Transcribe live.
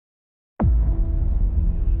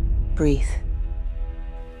breathe.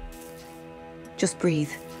 Just breathe.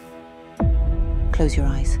 Close your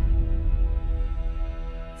eyes.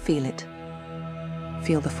 Feel it.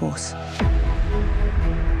 Feel the force.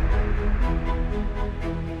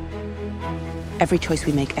 Every choice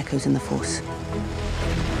we make echoes in the force.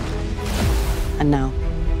 And now,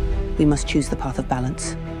 we must choose the path of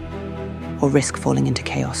balance, or risk falling into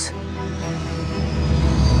chaos.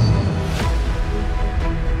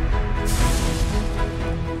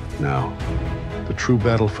 Now, the true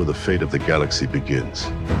battle for the fate of the galaxy begins.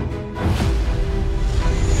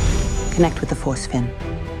 Connect with the Force, Finn.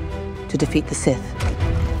 To defeat the Sith,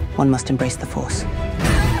 one must embrace the Force.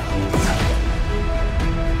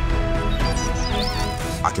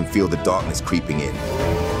 I can feel the darkness creeping in.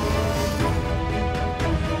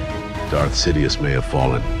 Darth Sidious may have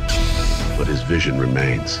fallen, but his vision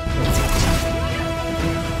remains.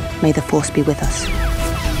 May the Force be with us.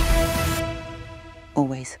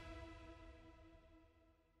 Always.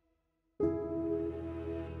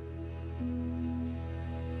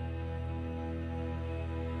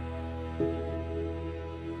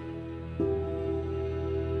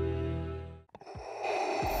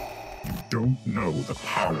 Don't know the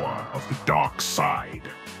power of the dark side.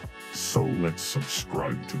 So let's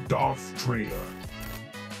subscribe to Darth Vader.